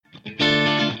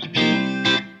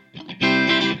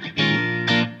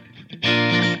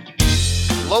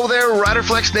Hello there,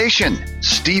 RiderFlex Nation.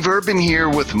 Steve Urban here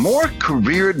with more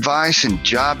career advice and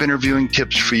job interviewing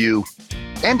tips for you.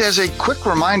 And as a quick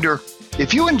reminder,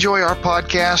 if you enjoy our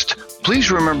podcast,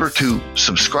 please remember to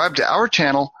subscribe to our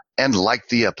channel and like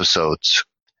the episodes.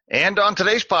 And on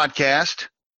today's podcast,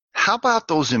 how about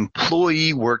those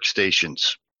employee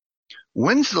workstations?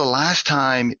 When's the last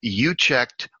time you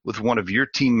checked with one of your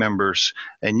team members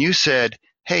and you said,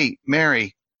 "Hey,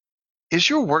 Mary, is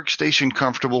your workstation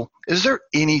comfortable? Is there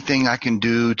anything I can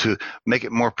do to make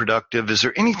it more productive? Is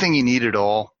there anything you need at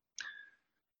all?"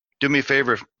 Do me a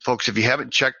favor, folks, if you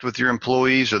haven't checked with your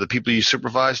employees or the people you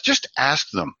supervise, just ask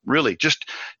them, really, just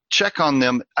check on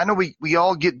them. I know we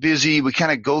all get busy. We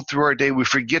kind of go through our day. We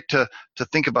forget to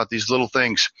think about these little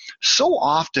things. So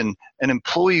often an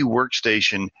employee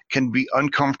workstation can be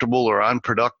uncomfortable or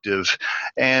unproductive,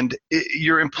 and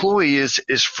your employee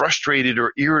is frustrated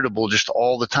or irritable just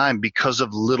all the time because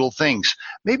of little things.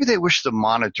 Maybe they wish the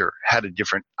monitor had a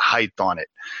different height on it.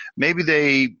 Maybe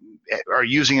they are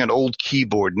using an old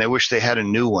keyboard and they wish they had a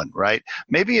new one, right?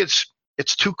 Maybe it's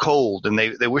too cold and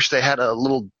they wish they had a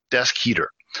little desk heater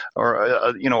or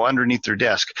underneath their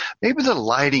desk. Maybe the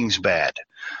lighting's bad.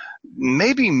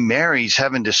 Maybe Mary's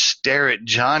having to stare at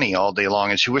Johnny all day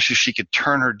long and she wishes she could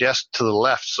turn her desk to the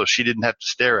left so she didn't have to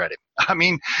stare at him. I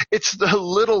mean, it's the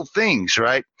little things,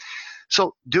 right?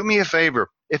 So do me a favor.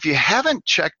 If you haven't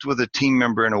checked with a team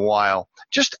member in a while,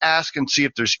 just ask and see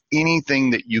if there's anything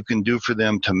that you can do for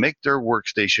them to make their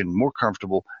workstation more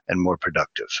comfortable and more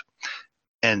productive.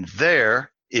 And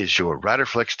there is your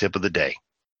RiderFlex tip of the day.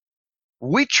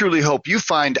 We truly hope you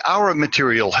find our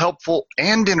material helpful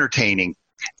and entertaining.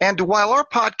 And while our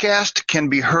podcast can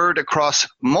be heard across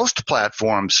most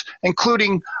platforms,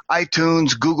 including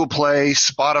iTunes, Google Play,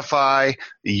 Spotify,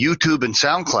 YouTube, and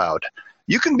SoundCloud,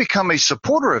 you can become a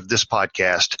supporter of this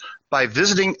podcast by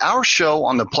visiting our show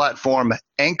on the platform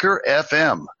Anchor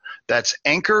FM. That's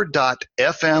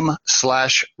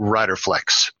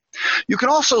anchor.fm/RiderFlex. You can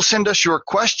also send us your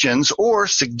questions or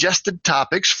suggested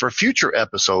topics for future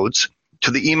episodes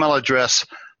to the email address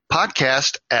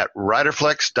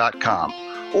podcast@riderflex.com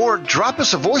or drop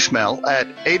us a voicemail at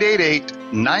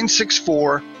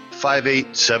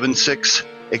 888-964-5876,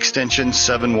 extension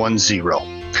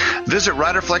 710. Visit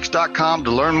riderflex.com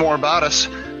to learn more about us.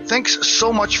 Thanks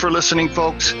so much for listening,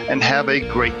 folks, and have a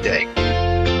great day.